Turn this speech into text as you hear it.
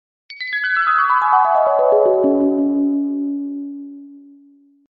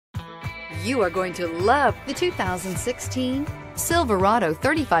You are going to love the 2016 Silverado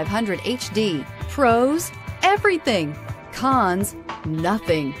 3500 HD. Pros, everything. Cons,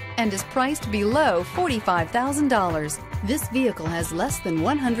 nothing. And is priced below $45,000. This vehicle has less than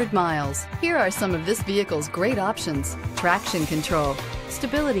 100 miles. Here are some of this vehicle's great options: traction control,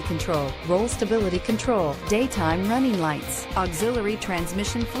 stability control, roll stability control, daytime running lights, auxiliary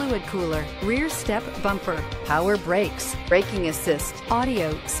transmission fluid cooler, rear step bumper, power brakes, braking assist,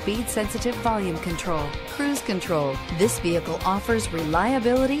 audio, speed sensitive volume control, cruise control. This vehicle offers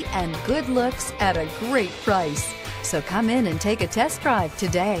reliability and good looks at a great price. So come in and take a test drive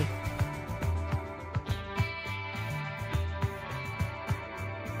today.